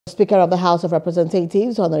Speaker of the House of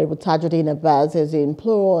Representatives, Honorable Tajudeen Abass, has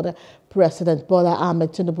implored President Bola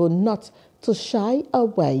Ahmed Tinubu not to shy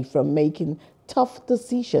away from making tough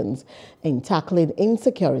decisions in tackling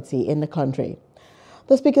insecurity in the country.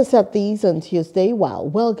 The Speaker said this on Tuesday while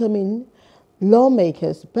welcoming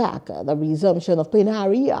lawmakers back at the resumption of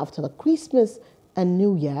plenary after the Christmas and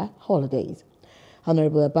New Year holidays.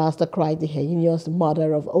 Honorable Abass decried the heinous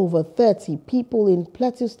murder of over 30 people in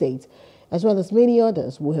Plateau State, as well as many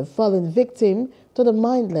others who have fallen victim to the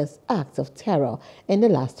mindless acts of terror in the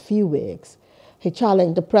last few weeks. He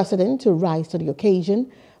challenged the president to rise to the occasion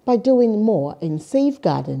by doing more in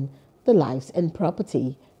safeguarding the lives and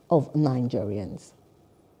property of Nigerians.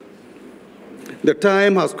 The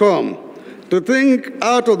time has come to think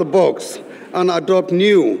out of the box and adopt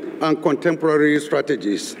new and contemporary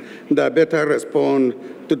strategies that better respond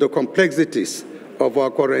to the complexities of our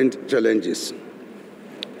current challenges.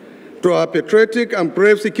 To our patriotic and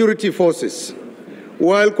brave security forces,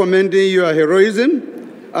 while commending your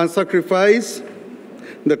heroism and sacrifice,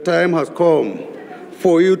 the time has come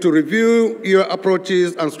for you to review your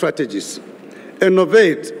approaches and strategies,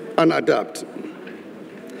 innovate and adapt.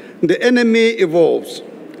 The enemy evolves,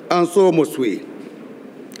 and so must we.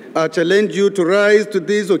 I challenge you to rise to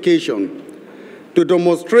this occasion to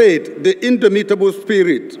demonstrate the indomitable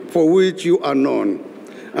spirit for which you are known,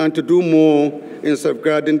 and to do more in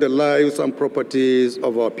safeguarding the lives and properties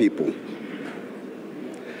of our people.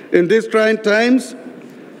 In these trying times,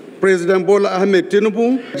 President Bola Ahmed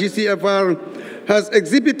Tinubu, GCFR, has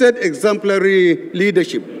exhibited exemplary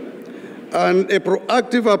leadership and a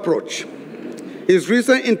proactive approach. His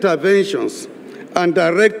recent interventions and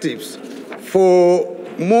directives for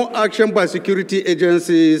more action by security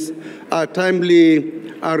agencies are timely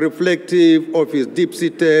and reflective of his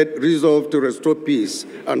deep-seated resolve to restore peace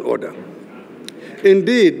and order.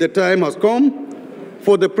 Indeed, the time has come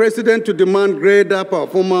for the President to demand greater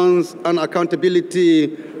performance and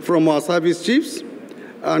accountability from our service chiefs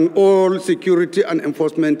and all security and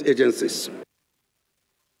enforcement agencies.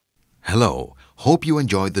 Hello, hope you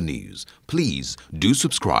enjoyed the news. Please do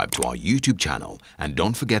subscribe to our YouTube channel and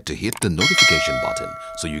don't forget to hit the notification button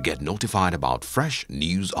so you get notified about fresh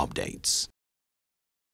news updates.